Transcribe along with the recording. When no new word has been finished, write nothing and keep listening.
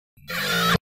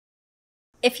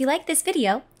If you like this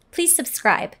video, please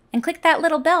subscribe and click that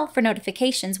little bell for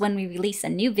notifications when we release a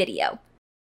new video.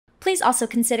 Please also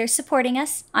consider supporting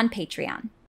us on Patreon.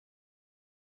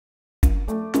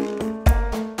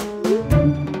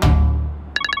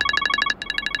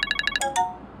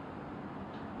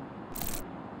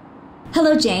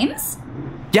 Hello, James?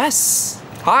 Yes!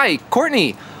 Hi,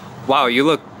 Courtney! Wow, you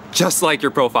look just like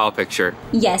your profile picture.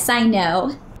 Yes, I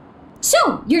know.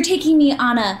 So, you're taking me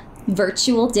on a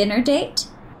virtual dinner date?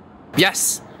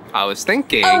 Yes, I was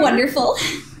thinking... Oh, wonderful.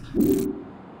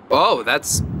 Oh,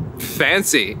 that's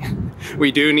fancy.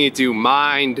 We do need to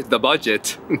mind the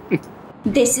budget.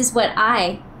 This is what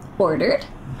I ordered.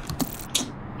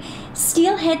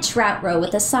 Steelhead trout roe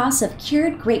with a sauce of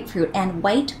cured grapefruit and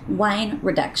white wine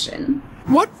reduction.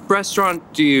 What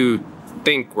restaurant do you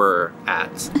think we're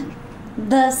at?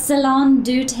 The Salon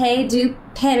du Thé du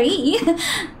Paris,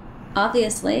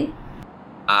 obviously.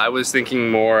 I was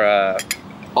thinking more,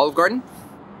 Olive Garden?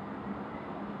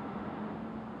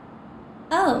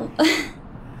 Oh.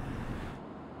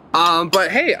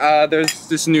 But hey, there's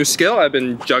this new skill I've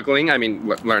been juggling. I mean,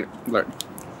 learn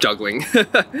juggling.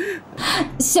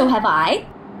 So have I.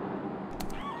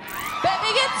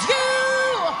 Baby, it's you.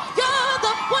 You're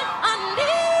the one I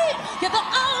need. You're the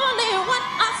only one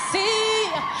I see.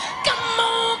 Come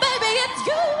on, baby, it's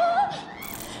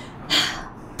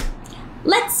you.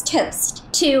 Let's toast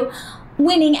to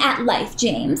winning at life,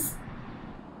 James.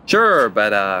 Sure,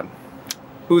 but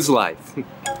whose life?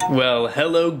 Well,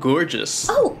 hello, gorgeous.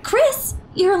 Oh, Chris,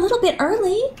 you're a little bit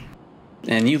early.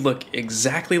 And you look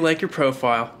exactly like your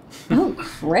profile. Oh,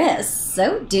 Chris,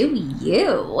 so do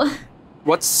you.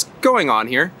 What's going on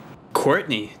here?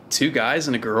 Courtney, 2 guys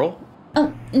and a girl?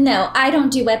 Oh, no, I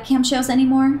don't do webcam shows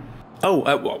anymore. Oh,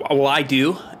 well, I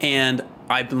do, and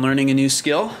I've been learning a new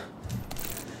skill.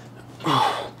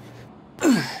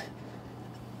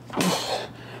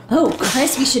 Oh,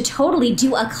 Chris, we should totally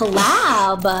do a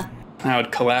collab. I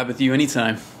would collab with you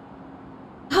anytime.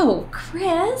 Oh,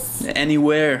 Chris.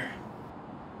 Anywhere.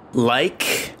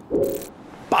 Like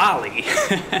Bali.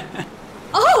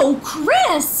 Oh,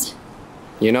 Chris!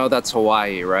 You know that's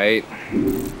Hawaii, right?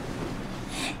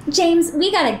 James,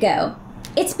 we gotta go.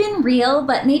 It's been real,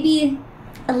 but maybe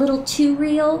a little too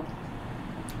real.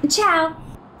 Ciao.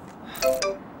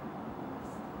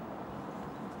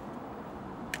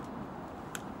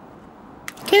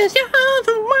 Cause you're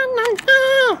the one I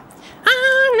know.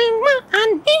 Only one I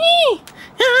need.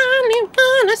 Only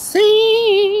one I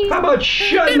see. How about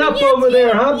shutting up over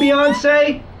there, huh,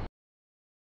 Beyonce?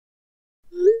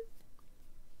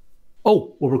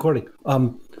 Oh, we're recording.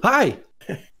 Hi.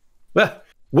 Well,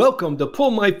 welcome to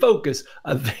Pull My Focus,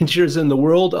 Adventures in the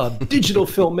World of Digital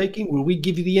Filmmaking, where we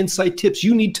give you the insight tips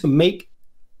you need to make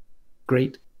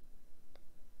great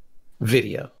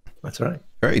video. That's right.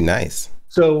 Very nice.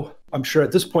 So I'm sure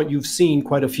at this point you've seen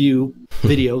quite a few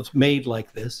videos made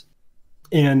like this.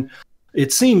 And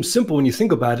it seems simple when you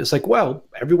think about it. It's like, well,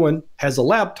 everyone has a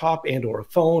laptop and or a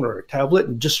phone or a tablet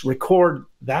and just record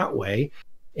that way.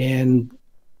 And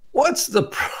what's the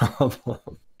problem?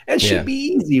 It should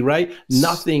be easy, right?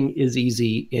 Nothing is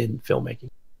easy in filmmaking.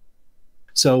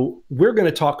 So we're going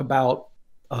to talk about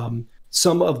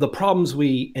some of the problems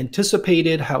we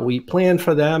anticipated, how we planned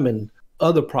for them, and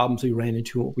other problems we ran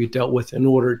into, what we dealt with in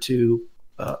order to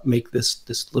make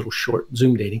this little short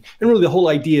Zoom dating. And really the whole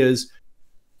idea is,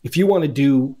 if you want to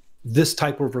do this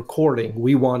type of recording,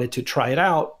 we wanted to try it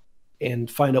out and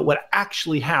find out what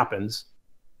actually happens,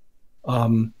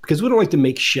 because we don't like to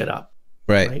make shit up.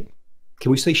 Right?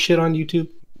 Can we say shit on YouTube?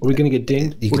 Are we going to get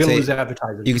dinged? We're going to lose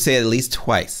advertisers. You can say it at least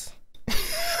twice.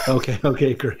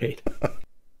 Okay, great.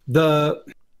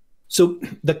 So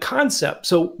the concept.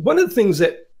 So one of the things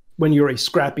that when you're a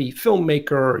scrappy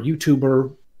filmmaker or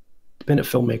YouTuber, independent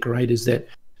filmmaker, right, is that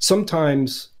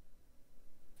sometimes,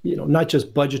 you know, not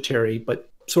just budgetary, but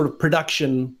sort of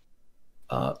production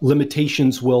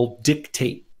limitations will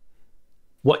dictate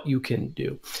what you can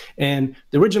do. And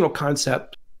the original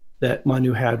concept that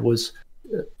Manu had was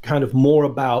kind of more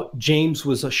about James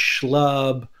was a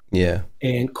schlub. Yeah.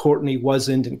 And Courtney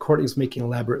wasn't, and Courtney's making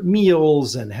elaborate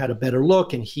meals and had a better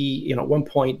look. And he, you know, at one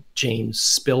point, James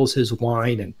spills his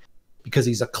wine, and because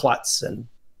he's a klutz, and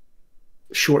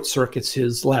short circuits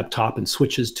his laptop and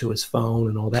switches to his phone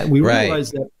and all that. We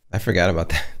realized that. I forgot about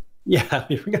that. Yeah,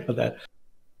 we forgot about that.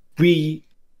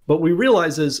 But we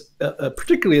realized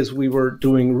particularly as we were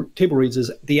doing table reads,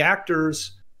 is the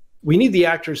actors, we need the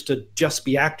actors to just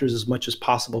be actors as much as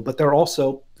possible, but they're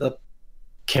also the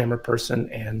camera person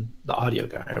and the audio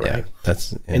guy, right?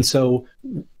 And so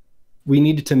we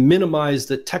needed to minimize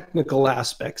the technical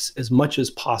aspects as much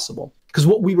as possible. Because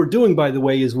what we were doing, by the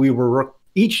way, is we were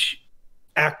each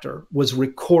actor was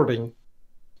recording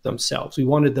themselves. We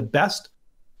wanted the best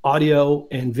audio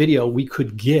and video we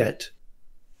could get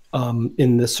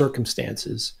in the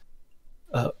circumstances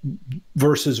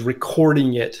versus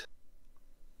recording it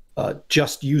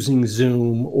just using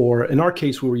Zoom, or in our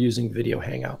case, we were using Video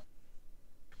Hangout.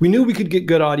 We knew we could get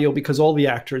good audio because all the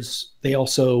actors, they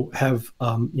also have,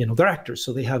 they're actors,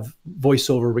 so they have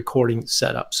voiceover recording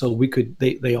set up. So we could,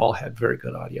 they all had very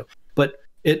good audio. But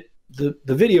the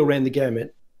video ran the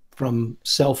gamut from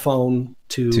cell phone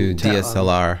to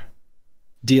DSLR.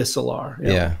 DSLR.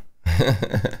 Yeah.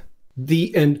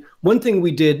 And one thing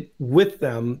we did with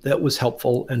them that was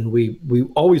helpful, and we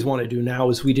always want to do now,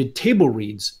 is we did table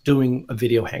reads doing a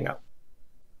video hangout.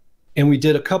 And we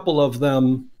did a couple of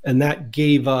them, and that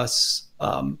gave us,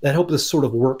 that helped us sort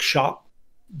of workshop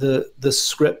the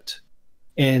script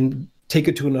and take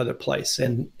it to another place.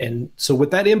 And so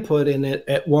with that input, and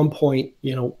at one point,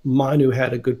 Manu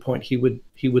had a good point. He would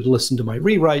listen to my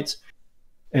rewrites,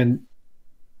 and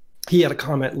he had a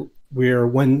comment where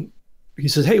when he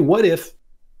says, hey, what if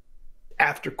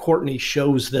after Courtney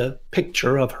shows the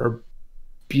picture of her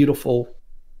beautiful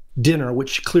dinner,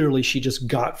 which clearly she just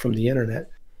got from the internet,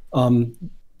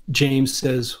 James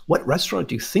says, what restaurant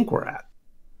do you think we're at?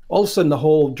 All of a sudden, the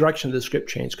whole direction of the script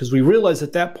changed, because we realized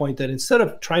at that point that instead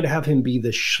of trying to have him be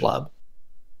this schlub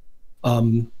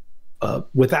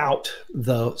without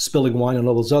the spilling wine and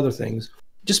all those other things,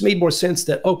 it just made more sense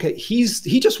that, okay, he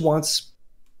just wants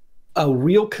a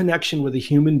real connection with a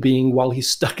human being while he's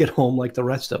stuck at home like the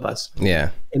rest of us. Yeah.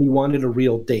 And he wanted a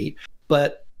real date.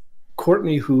 But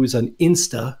Courtney, who's an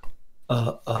Insta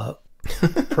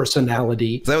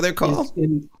personality. Is that what they're called?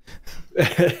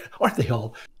 Aren't they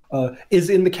all? Is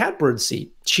in the catbird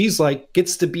seat. She's like,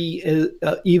 gets to be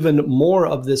even more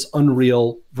of this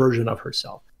unreal version of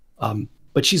herself.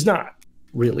 But she's not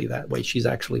really that way. She's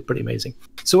actually pretty amazing.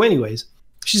 So anyways,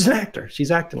 she's an actor. She's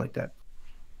acting like that.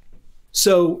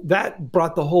 So that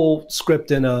brought the whole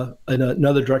script in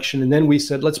another direction. And then we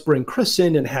said, let's bring Chris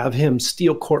in and have him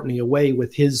steal Courtney away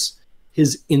with his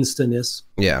instaness.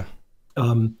 Yeah.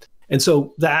 And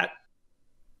so that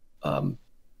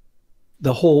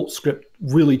the whole script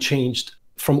really changed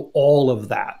from all of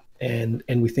that, and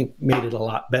we think made it a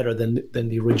lot better than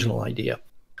the original idea.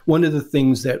 One of the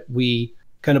things that we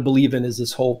kind of believe in is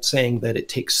this whole saying that it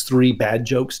takes 3 bad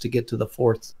jokes to get to the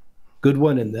 4th good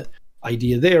one, and the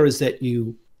idea there is that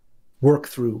you work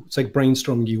through, it's like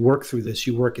brainstorming, you work through this,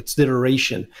 it's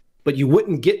iteration, but you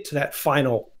wouldn't get to that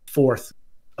final 4th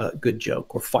good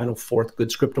joke or final 4th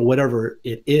good script or whatever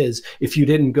it is if you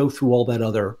didn't go through all that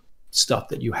other stuff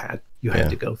that you had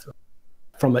to go through.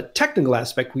 From a technical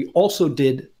aspect, we also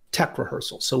did tech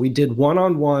rehearsal. So we did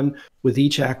one-on-one with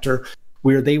each actor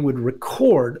where they would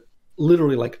record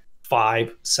literally like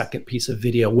 5-second piece of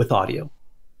video with audio.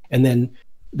 And then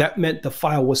that meant the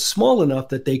file was small enough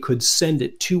that they could send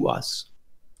it to us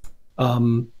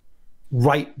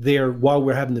right there while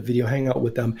we're having the video hangout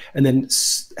with them, and then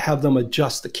have them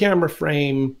adjust the camera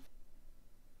frame,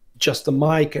 adjust the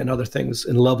mic and other things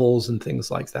and levels and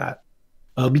things like that.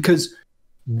 Because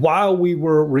while we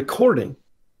were recording,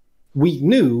 we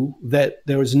knew that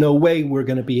there was no way we're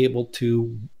going to be able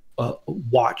to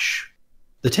watch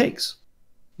the takes.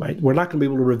 Right? We're not going to be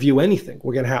able to review anything.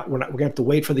 We're going to have to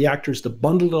wait for the actors to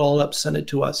bundle it all up, send it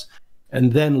to us,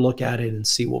 and then look at it and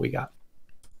see what we got.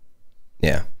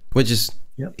 Yeah, which is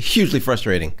hugely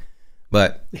frustrating,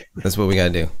 but that's what we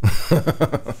got to do.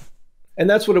 And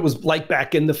that's what it was like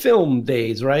back in the film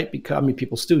days, right? Because I mean,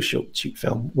 people still shoot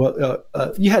film. Well,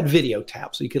 you had video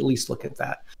tap, so you could at least look at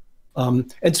that.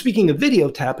 And speaking of video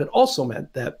tap, it also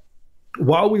meant that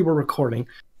while we were recording,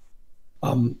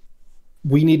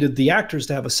 we needed the actors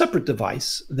to have a separate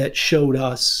device that showed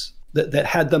us, that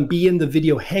had them be in the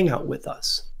video hangout with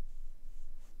us,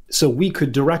 so we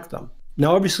could direct them.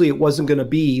 Now, obviously, it wasn't going to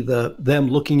be them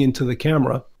looking into the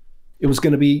camera. It was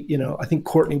going to be, I think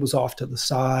Courtney was off to the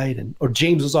side, or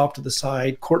James was off to the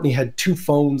side. Courtney had 2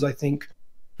 phones, I think,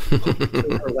 hooked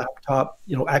to her laptop,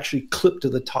 actually clipped to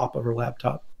the top of her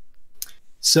laptop.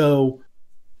 So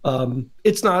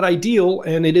it's not ideal,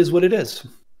 and it is what it is.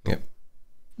 Yep.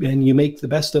 And you make the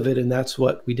best of it, and that's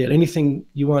what we did. Anything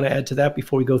you want to add to that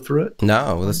before we go through it?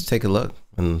 No, let's take a look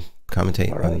and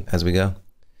commentate on, as we go.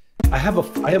 I have a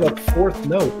 4th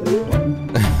note.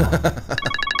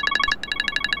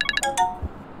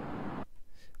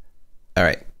 All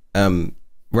right.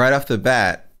 Right off the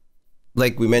bat,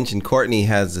 like we mentioned, Courtney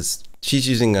has this. She's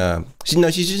using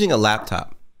she's using a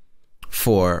laptop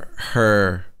for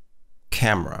her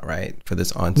camera, right? For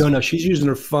this on. No, she's using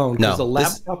her phone because the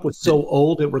laptop was so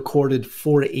old it recorded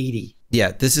 480.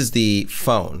 Yeah, this is the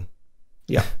phone.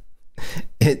 Yeah.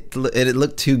 it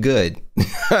looked too good.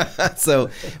 So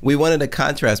we wanted a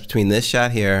contrast between this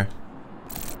shot here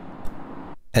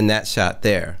and that shot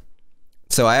there.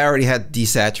 So I already had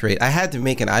desaturate. I had to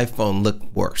make an iPhone look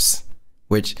worse,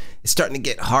 which is starting to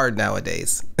get hard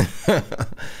nowadays.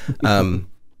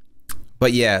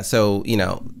 But yeah, so, you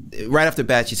know, right off the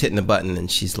bat, she's hitting the button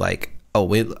and she's like, oh,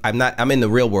 wait, I'm in the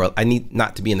real world. I need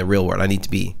not to be in the real world. I need to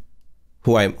be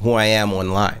who I am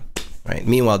online. Right.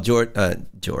 Meanwhile,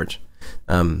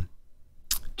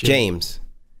 James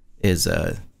is,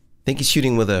 I think he's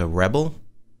shooting with a Rebel.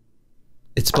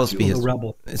 It's supposed to be his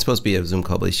Rebel. It's supposed to be a Zoom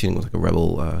call, but he's shooting with like a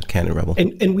Rebel, Canon Rebel.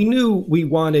 And we knew we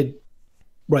wanted,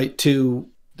 right, to,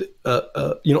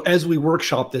 you know, as we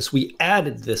workshop this, we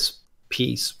added this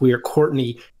piece where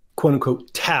Courtney, quote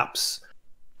unquote, taps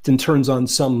and turns on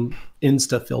some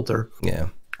Insta filter. Yeah.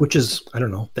 Which is, I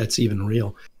don't know, that's even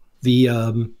real.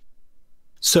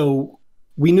 So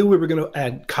we knew we were going to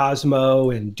add Cosmo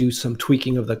and do some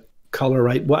tweaking of the color,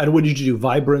 right? What did you do?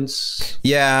 Vibrance?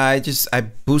 Yeah, I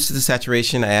boosted the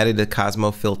saturation. I added a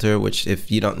Cosmo filter, which,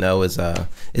 if you don't know, is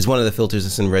one of the filters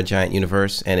that's in Red Giant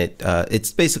Universe, and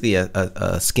it's basically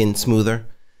a skin smoother.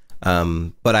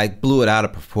 But I blew it out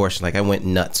of proportion. Like I went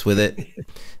nuts with it.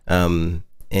 Yeah,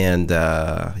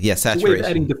 saturation. It's a way of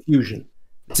adding diffusion.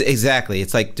 Exactly.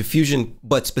 It's like diffusion,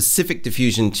 but specific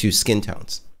diffusion to skin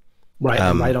tones. Right,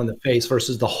 right on the face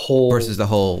versus the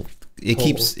whole. It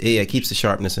keeps the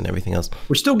sharpness and everything else.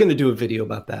 We're still going to do a video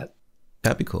about that.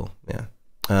 That'd be cool. Yeah.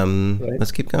 Right.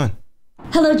 Let's keep going.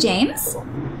 Hello, James.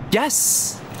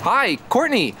 Yes. Hi,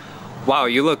 Courtney. Wow,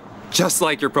 you look just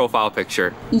like your profile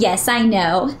picture. Yes, I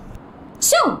know.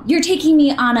 So, you're taking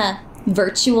me on a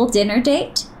virtual dinner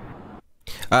date?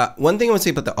 One thing I want to say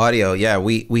about the audio, yeah,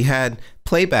 we had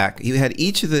playback. You had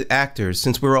each of the actors,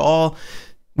 since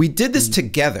we did this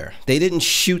together. They didn't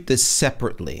shoot this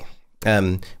separately,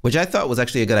 which I thought was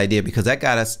actually a good idea because that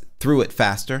got us through it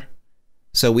faster.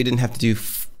 So we didn't have to do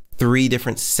 3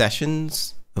 different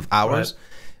sessions of hours. Right.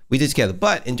 We did it together.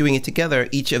 But in doing it together,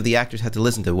 each of the actors had to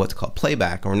listen to what's called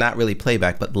playback, or not really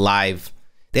playback, but live.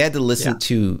 They had to listen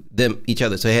to each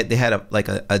other. So they had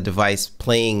a device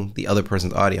playing the other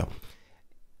person's audio,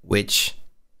 which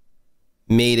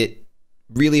made it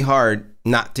really hard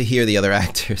not to hear the other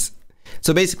actors.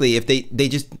 So basically, if they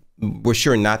just were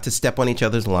sure not to step on each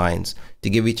other's lines, to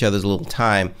give each other a little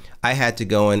time, I had to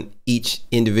go in each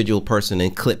individual person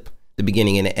and clip the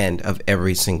beginning and the end of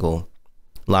every single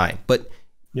line. But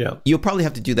yeah, you'll probably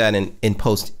have to do that in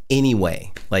post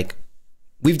anyway. Like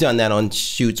we've done that on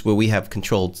shoots where we have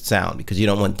controlled sound because you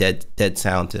don't want dead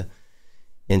sound to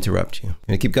interrupt you.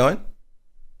 Gonna keep going?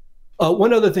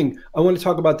 One other thing, I want to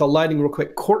talk about the lighting real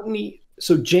quick. Courtney,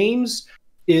 so James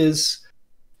is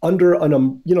under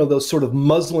those sort of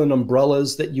muslin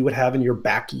umbrellas that you would have in your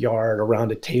backyard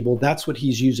around a table. That's what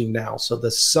he's using now. So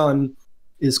the sun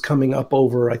is coming up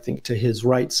over, I think, to his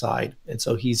right side. And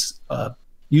so he's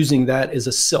using that as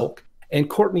a silk. And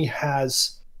Courtney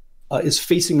is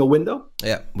facing a window.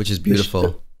 Yeah, which is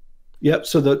beautiful. Yep.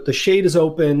 So the shade is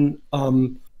open.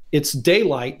 It's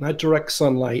daylight, not direct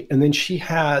sunlight. And then she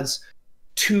has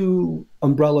 2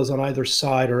 umbrellas on either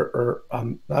side, or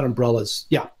not umbrellas.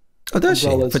 Yeah. Oh, does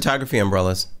she? Photography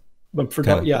umbrellas. But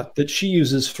that she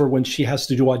uses for when she has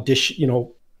to do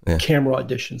camera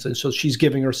auditions. And so she's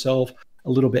giving herself a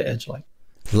little bit edge light.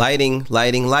 Lighting,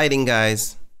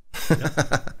 guys.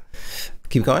 Yep.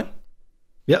 Keep going?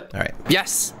 Yep. All right.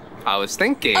 Yes. I was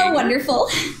thinking. Oh, wonderful.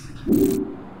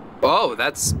 Oh,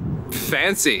 that's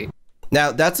fancy.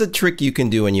 Now, that's a trick you can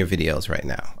do in your videos right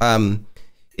now.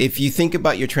 If you think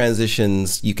about your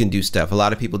transitions, you can do stuff. A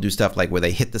lot of people do stuff like where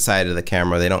they hit the side of the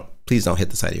camera. Please don't hit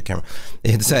the side of your camera.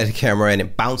 They hit the side of the camera and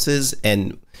it bounces,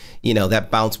 and that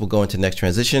bounce will go into the next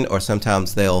transition, or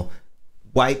sometimes they'll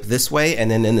wipe this way and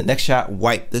then in the next shot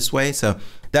wipe this way. So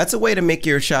that's a way to make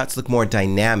your shots look more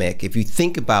dynamic if you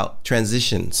think about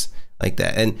transitions like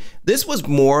that. And this was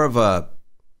more of a,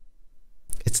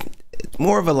 it's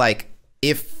more of a like,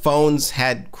 if phones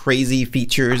had crazy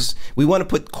features, we want to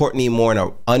put Courtney more in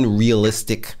an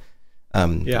unrealistic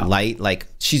light. Like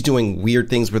she's doing weird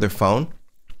things with her phone.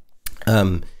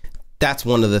 That's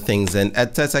one of the things, and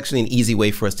that's actually an easy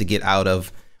way for us to get out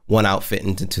of one outfit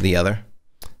into the other.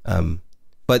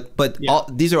 But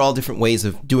these are all different ways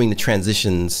of doing the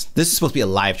transitions. This is supposed to be a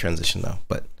live transition though.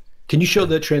 But can you show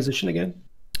the transition again?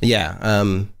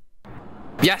 Yeah.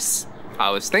 Yes,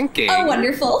 I was thinking. Oh,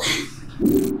 wonderful.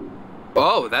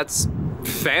 Oh, that's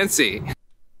fancy.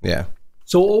 Yeah.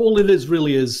 So all it is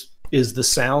really is the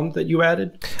sound that you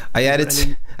added? I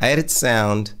added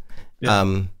sound,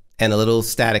 and a little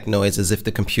static noise as if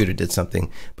the computer did something.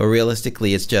 But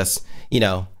realistically, it's just,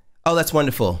 oh, that's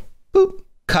wonderful. Boop.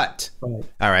 cut. Right.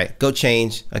 All right, go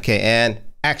change. Okay, and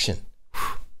action.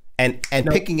 And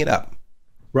picking it up.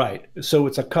 Right. So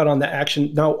it's a cut on the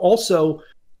action. Now, also,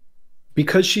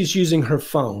 because she's using her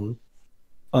phone,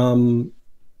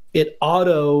 it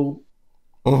auto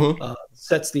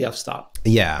sets the f-stop.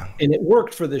 Yeah. And it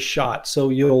worked for this shot. So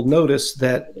you'll notice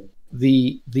that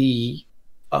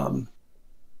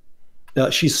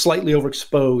she's slightly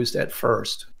overexposed at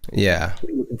first. Yeah.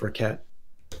 Looking for a cat.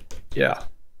 Yeah.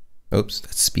 Oops,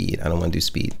 that's speed. I don't want to do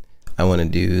speed. I want to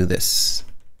do this.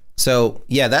 So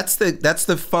yeah, that's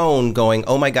the phone going,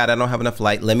 oh my God, I don't have enough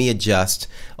light. Let me adjust.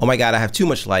 Oh my God, I have too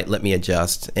much light. Let me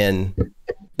adjust. And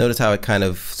notice how it kind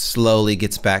of slowly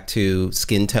gets back to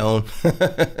skin tone.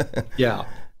 Yeah.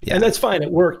 And that's fine.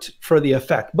 It worked for the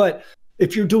effect. But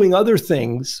if you're doing other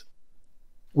things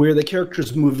where the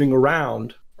character's moving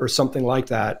around or something like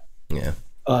that, yeah.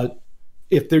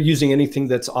 If they're using anything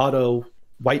that's auto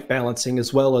white balancing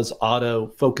as well as auto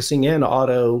focusing and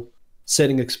auto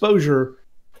setting exposure,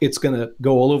 it's going to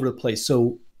go all over the place.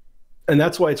 So, and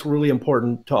that's why it's really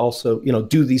important to also,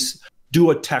 do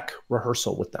a tech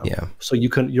rehearsal with them. Yeah. So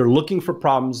you're looking for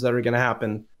problems that are going to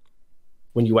happen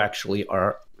when you actually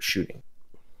are shooting.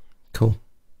 Cool.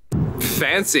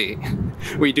 Fancy.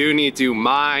 We do need to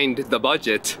mind the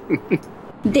budget.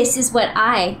 This is what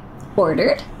I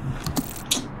ordered.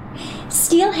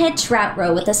 Steelhead trout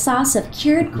roe with a sauce of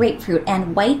cured grapefruit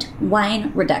and white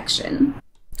wine reduction.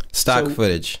 Stock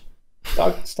footage.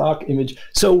 Stock image.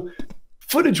 So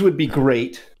footage would be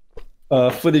great.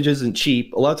 Footage isn't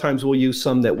cheap. A lot of times we'll use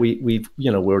some that we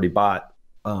already bought,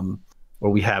 or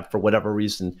we have for whatever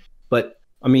reason. But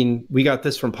I mean, we got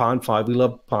this from Pond 5. We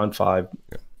love Pond 5.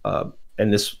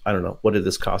 And this, I don't know, what did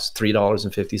this cost?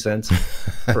 $3.50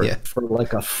 for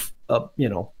like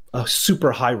a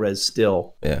super high res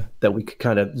still that we could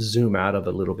kind of zoom out of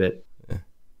a little bit. Yeah.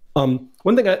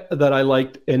 One thing that I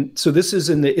liked, and so this is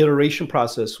in the iteration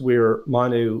process where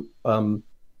Manu,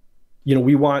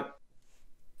 we want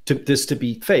this to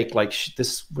be fake. Like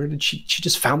where did she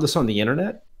just found this on the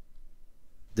internet?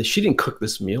 She didn't cook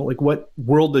this meal. Like, what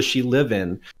world does she live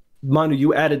in? Manu,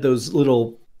 you added those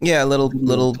little little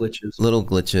glitches,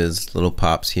 little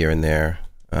pops here and there.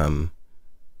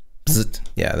 Bzzzt.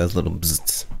 Yeah, those little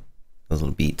bzzzt, those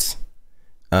little beats.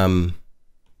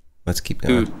 Let's keep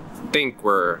going. Who think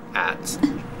we're at?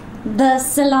 The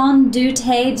Salon du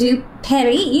Thé du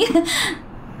Paris,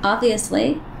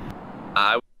 obviously.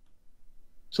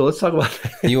 So let's talk about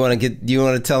that. You want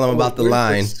to tell them about the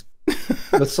line?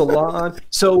 The salon.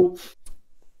 So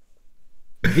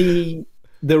the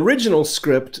original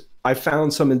script, I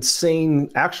found some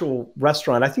insane actual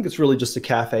restaurant. I think it's really just a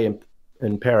cafe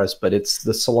in Paris, but it's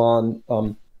the Salon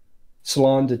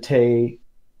de Thé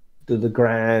de the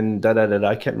Grand.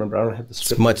 I can't remember. I don't have the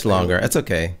script. It's much longer. It's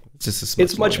okay. It's just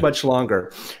it's much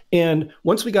longer. And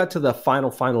once we got to the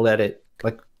final edit,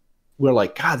 we're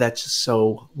like, God, that's just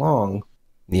so long.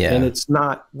 Yeah. And it's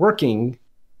not working.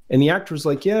 And the actor's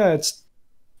like, yeah, it's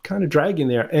kind of dragging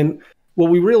there. And what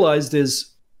we realized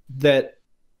is that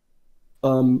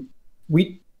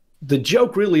the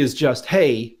joke really is just,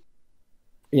 hey,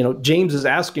 James is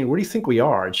asking, where do you think we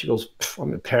are? And she goes,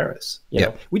 I'm in Paris. You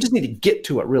know, we just need to get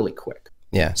to it really quick.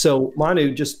 Yeah. So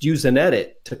Manu just used an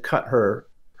edit to cut her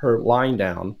line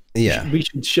down. Yeah. We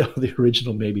should show the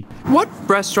original maybe. What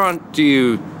restaurant do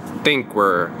you think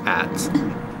we're at?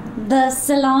 The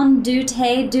Salon du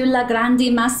Thé de la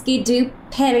Grande Masque du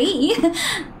Paris,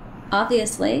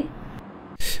 obviously.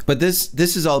 But this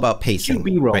is all about pacing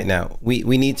right now. We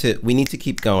need to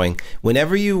keep going.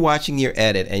 Whenever you're watching your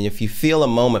edit, and if you feel a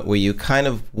moment where you're kind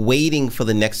of waiting for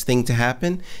the next thing to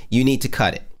happen, you need to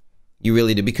cut it. You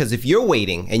really do, because if you're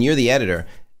waiting and you're the editor,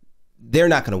 they're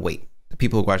not going to wait. The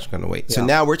people who watch are going to wait. Yeah. So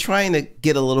now we're trying to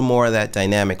get a little more of that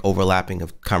dynamic overlapping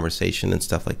of conversation and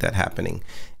stuff like that happening.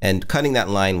 And cutting that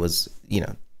line was, we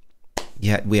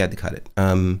had to cut it.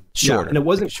 Shorter. And it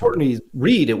wasn't Courtney's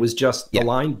read. It was just the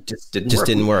line just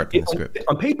didn't work in the script.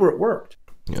 On paper, it worked.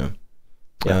 Yeah.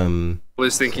 I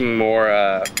was thinking more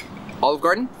Olive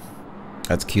Garden.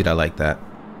 That's cute. I like that.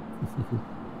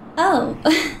 Oh.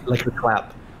 Like the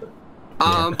clap.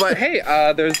 But hey,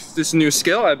 there's this new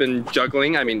skill I've been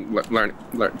juggling. I mean, learn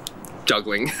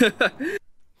juggling.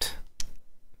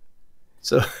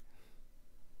 So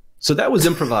that was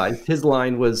improvised. His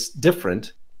line was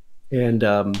different, and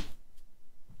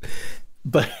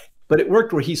but it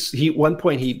worked. Where he at one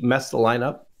point he messed the line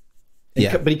up.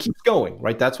 But he keeps going.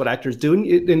 Right, that's what actors do,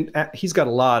 and he's got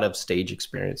a lot of stage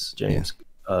experience, James.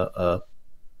 Yeah.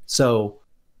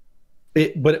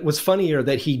 But it was funnier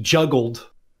that he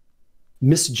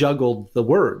misjuggled the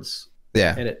words.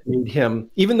 Yeah. And it made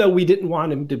him, even though we didn't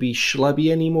want him to be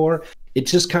schlubby anymore, it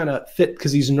just kind of fit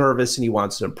because he's nervous and he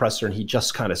wants to impress her, and he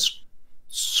just kind of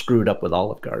screwed up with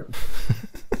Olive Garden.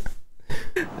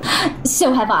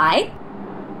 So have I.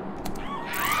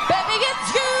 Baby,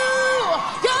 it's you.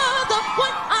 You're the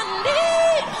one I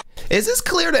need. Is this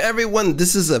clear to everyone?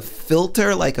 This is a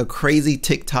filter, like a crazy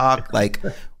TikTok. Like,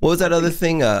 what was that other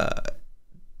thing? I'm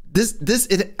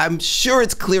sure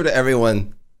it's clear to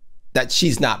everyone that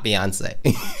she's not Beyonce.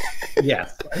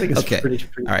 Yes, I think it's okay. pretty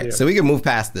All right, clear. so we can move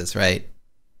past this, right?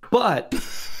 But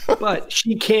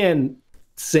she can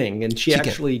sing, and she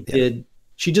actually did.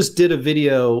 She just did a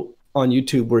video on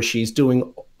YouTube where she's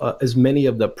doing as many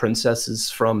of the princesses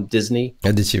from Disney.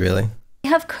 Oh, did she really?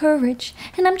 Have courage,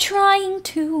 and I'm trying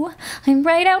to. I'm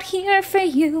right out here for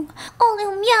you.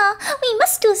 Oh, yeah, we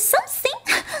must do something.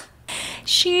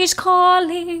 She's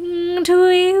calling to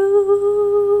you.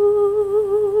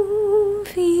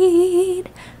 Feed.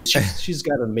 She's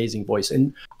got an amazing voice,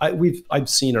 and I've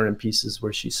seen her in pieces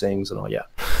where she sings and all. Yeah.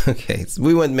 Okay, so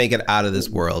we wouldn't make it out of this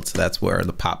world, so that's where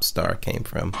the pop star came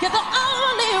from. You're the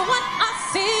only one I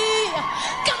see.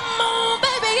 Come on,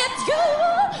 baby, it's you.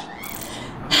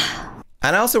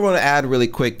 And I also want to add really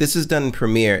quick, this is done in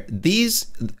Premiere.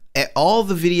 All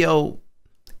the video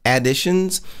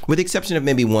additions, with the exception of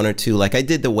maybe one or two, like I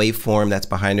did the waveform that's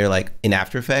behind her, like in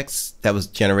After Effects, that was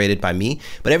generated by me,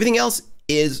 but everything else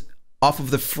is off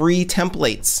of the free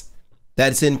templates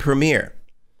that's in Premiere.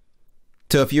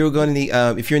 So if you're going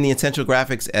to if you're in the Essential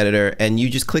Graphics editor and you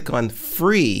just click on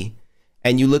free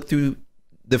and you look through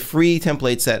the free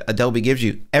templates that Adobe gives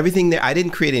you, everything there, I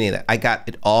didn't create any of that. I got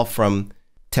it all from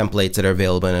templates that are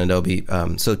available in Adobe.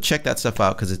 So check that stuff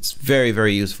out because it's very,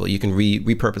 very useful. You can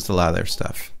repurpose a lot of their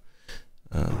stuff.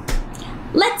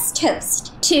 Let's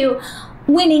toast to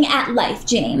winning at life,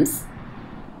 James.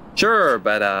 Sure,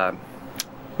 but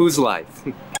whose life?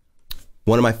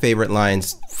 One of my favorite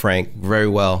lines, Frank. Very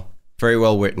well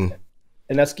written.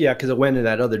 And that's, yeah, because it went in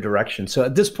that other direction. So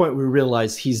at this point, we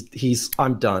realized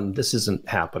I'm done. This isn't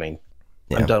happening.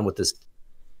 Yeah. I'm done with this.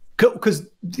 Because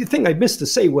the thing I missed to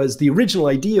say was the original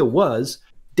idea was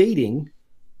dating.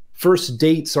 First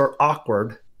dates are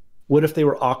awkward. What if they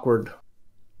were awkward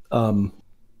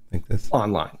like this?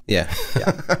 Online? Yeah.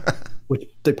 Yeah. Which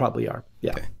they probably are.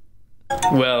 Yeah. Okay.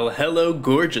 Well, hello,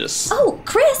 gorgeous. Oh,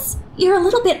 Chris, you're a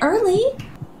little bit early.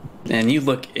 And you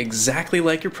look exactly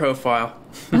like your profile.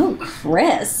 Oh,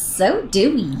 Chris, so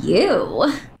do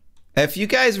you. If you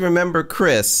guys remember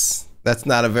Chris, that's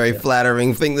not a very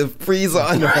flattering thing to freeze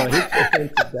on.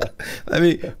 Let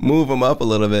me move him up a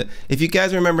little bit. If you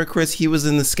guys remember Chris, he was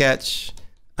in the sketch,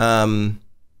 on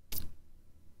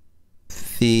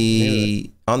the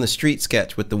street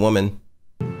sketch with the woman.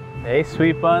 Hey,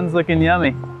 sweet buns, looking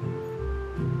yummy.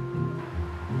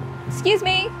 Excuse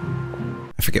me.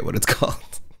 I forget what it's called.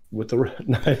 With the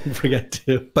I forget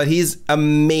too. But he's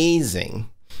amazing,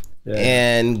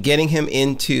 and getting him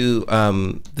into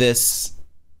this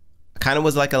kind of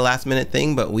was like a last minute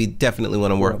thing. But we definitely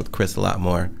want to work with Chris a lot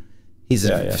more. He's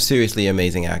a seriously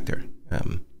amazing actor.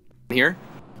 Here,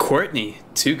 Courtney,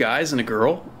 2 guys and a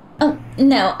girl. Oh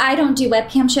no, I don't do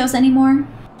webcam shows anymore.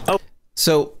 Oh,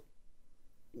 so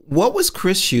what was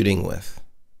Chris shooting with?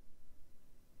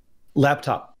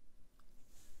 Laptop.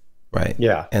 Right.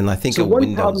 Yeah. And I think so a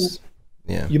Windows.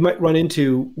 Yeah. You might run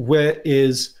into where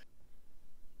is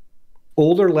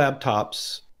older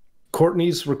laptops.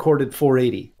 Courtney's recorded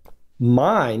 480.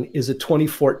 Mine is a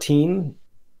 2014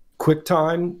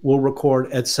 QuickTime will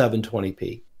record at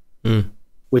 720p,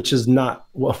 which is not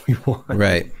what we want.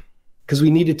 Right. Because we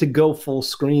needed to go full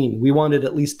screen. We wanted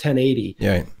at least 1080.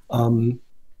 Right.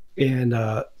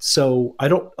 So I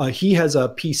don't. He has a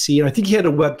PC, and I think he had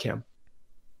a webcam.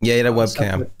 Yeah, he had a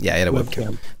webcam. Yeah, he had a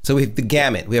webcam. So we have the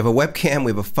gamut. We have a webcam, we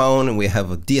have a phone, and we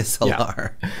have a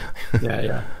DSLR.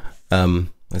 Yeah.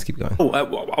 Let's keep going.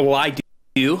 Well, I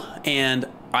do, and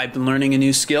I've been learning a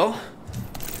new skill.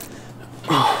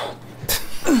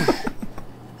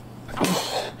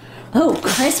 Oh,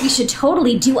 Chris, we should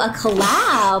totally do a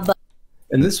collab.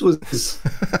 And this was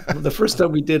the first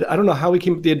time we did. I don't know how we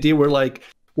came up with the idea. We're like,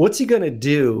 what's he going to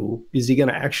do? Is he going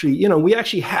to actually, we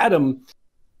actually had him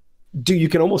do, you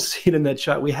can almost see it in that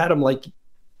shot. We had him like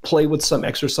play with some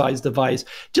exercise device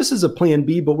just as a plan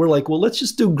B, but we're like, well, let's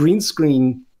just do green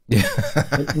screen,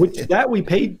 which that we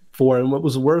paid for and what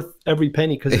was worth every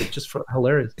penny because it's just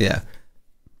hilarious. Yeah.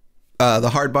 The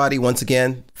hard body, once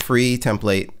again, free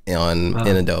template in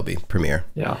Adobe Premiere.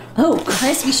 Yeah. Oh,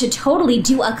 Chris, we should totally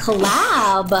do a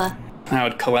collab. I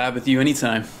would collab with you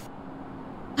anytime.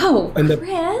 Oh,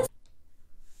 Chris.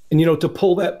 And, to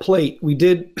pull that plate, we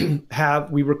did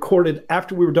we recorded,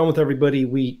 after we were done with everybody,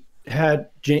 we had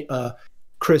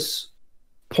Chris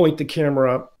point the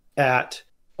camera at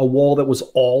a wall that was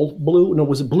all blue. No,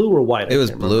 was it blue or white? It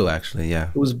was blue, actually. Yeah,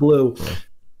 it was blue.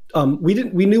 Yeah. We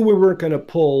knew we weren't going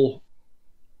to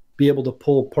be able to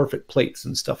pull perfect plates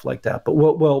and stuff like that. But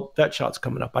well, that shot's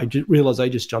coming up. I just realized I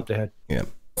just jumped ahead. Yeah.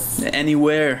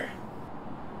 Anywhere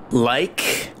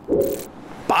like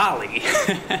Bali.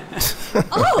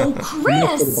 Oh,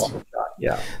 Chris!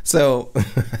 Yeah. So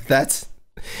that's,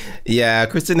 yeah,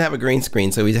 Chris didn't have a green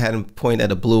screen, so we had him point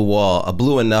at a blue wall, a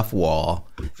blue enough wall.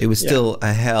 It was still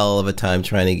a hell of a time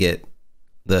trying to get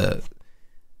the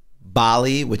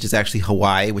Bali, which is actually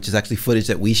Hawaii, which is actually footage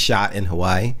that we shot in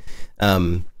Hawaii,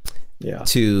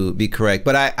 to be correct.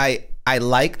 But I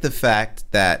like the fact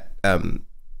that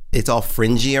it's all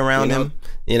fringy around him,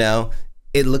 you know.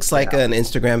 It looks like an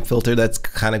Instagram filter that's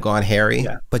kind of gone hairy,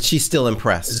 but she's still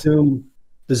impressed.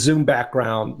 The Zoom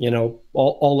background, you know,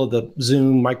 all of the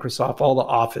Zoom, Microsoft, all the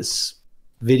Office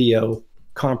video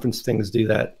conference things do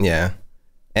that. Yeah.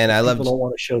 And I love people don't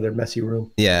want to show their messy room.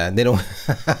 Yeah, they don't.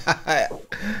 And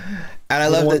I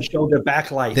love that show their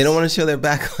backlights. They don't want to show their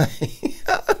backlight.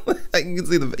 I can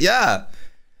see the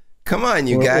Come on,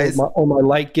 you guys. Or my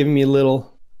light giving me a little.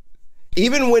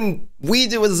 Even when we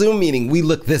do a Zoom meeting, we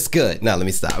look this good. No, let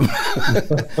me stop.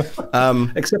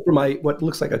 Except for what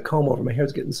looks like a comb over. My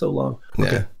hair's getting so long. Okay.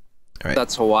 Yeah. All right.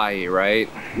 That's Hawaii, right?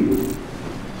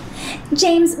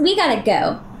 James, we gotta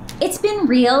go. It's been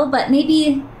real, but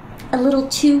maybe a little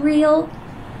too real.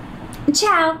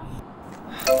 Ciao.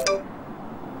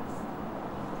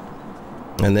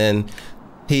 And then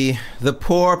the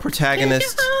poor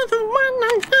protagonist. You're the one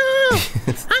I love.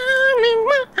 Only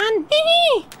one I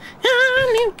need.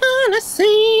 Only one I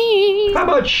see. How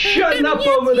about shutting up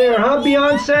over there, huh,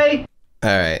 Beyonce? All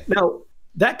right. Now,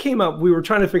 that came up. We were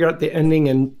trying to figure out the ending,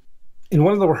 and in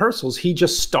one of the rehearsals, James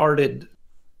just started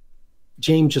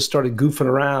goofing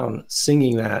around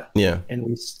singing that. Yeah.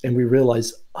 And we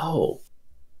realized, oh,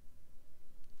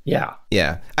 yeah.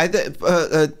 Yeah.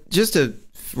 Just to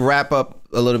wrap up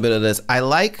a little bit of this,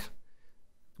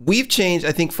 we've changed,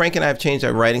 I think Frank and I have changed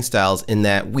our writing styles in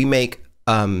that we make,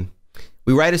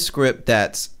 we write a script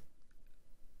that's,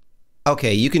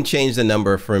 okay, you can change the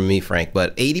number for me, Frank,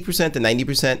 but 80% to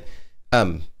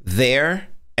 90% there.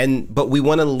 But we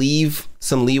want to leave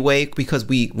some leeway because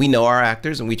we know our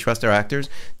actors and we trust our actors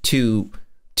to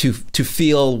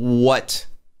feel what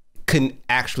can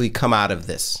actually come out of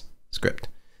this script,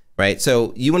 right?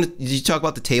 So did you talk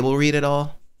about the table read at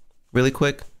all, really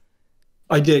quick?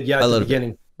 I did, yeah, at the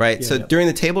beginning. Right. Yeah, so during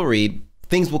the table read,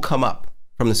 things will come up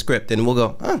from the script, and we'll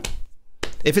go, oh,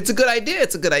 if it's a good idea,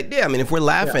 it's a good idea. I mean, if we're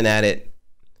laughing at it,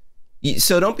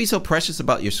 so don't be so precious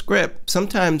about your script.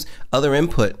 Sometimes other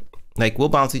input, like we'll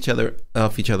bounce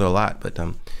off each other a lot, but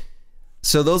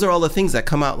so those are all the things that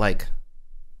come out like,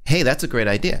 hey, that's a great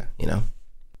idea, you know.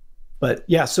 But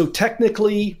yeah, so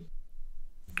technically,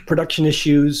 production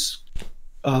issues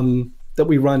that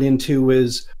we run into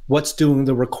is what's doing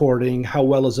the recording, how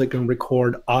well is it going to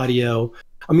record audio.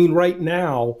 I mean, right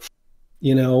now,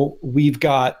 you know,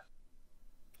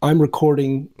 I'm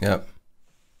recording,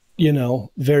 you know,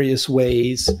 various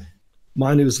ways.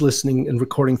 Manu's listening and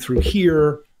recording through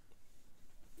here.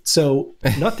 So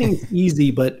nothing's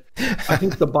easy, but I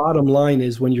think the bottom line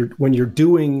is when you're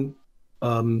doing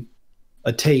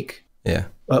a take,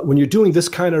 when you're doing this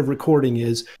kind of recording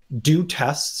is do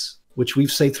tests, which we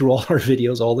say through all our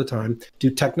videos all the time, do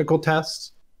technical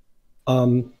tests,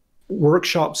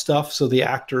 workshop stuff so the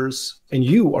actors and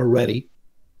you are ready.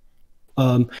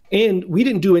 And we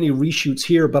didn't do any reshoots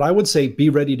here, but I would say be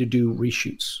ready to do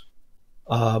reshoots.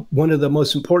 One of the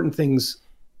most important things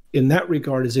in that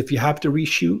regard is if you have to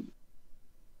reshoot,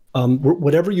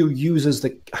 whatever you use as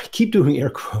I keep doing air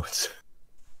quotes.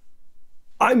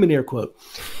 I'm an air quote.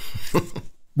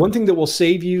 One thing that will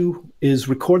save you is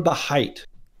record the height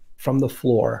from the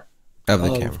floor of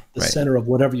the camera, the center of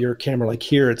whatever your camera, like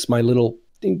here, it's my little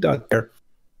thing down there.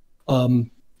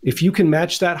 If you can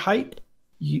match that height,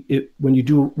 when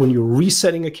you're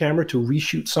resetting a camera to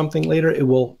reshoot something later, it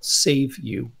will save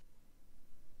you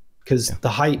because the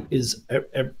height is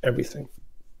everything.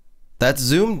 That's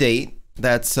Zoom date.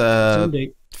 That's Zoom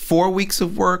date. 4 weeks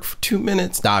of work for 2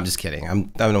 minutes. No, I'm just kidding. I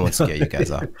don't want to scare you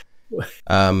guys off.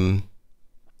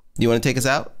 You want to take us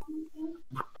out?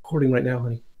 Recording right now,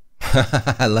 honey.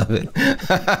 I love it.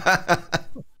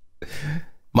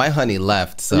 My honey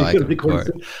left, so I can record.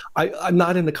 I'm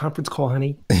not in the conference call,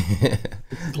 honey.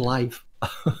 It's live.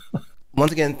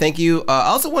 Once again, thank you. I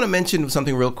also want to mention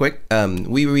something real quick.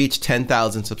 We reached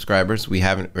 10,000 subscribers. We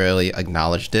haven't really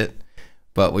acknowledged it,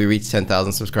 but we reached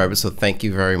 10,000 subscribers, so thank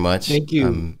you very much. Thank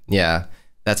you. Yeah,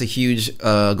 that's a huge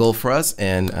goal for us,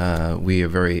 and we are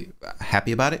very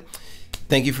happy about it.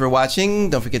 Thank you for watching.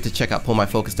 Don't forget to check out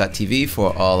pullmyfocus.tv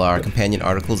for all our companion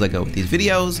articles that go with these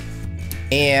videos.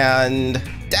 And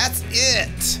that's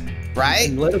it, right?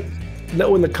 And let us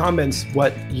know in the comments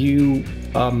what you,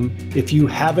 if you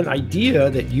have an idea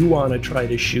that you want to try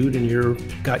to shoot and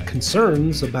you've got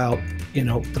concerns about, you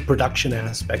know, the production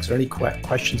aspects or any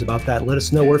questions about that, let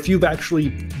us know. Or if you've actually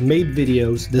made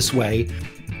videos this way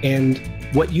and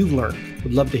what you've learned,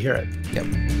 we'd love to hear it. Yep.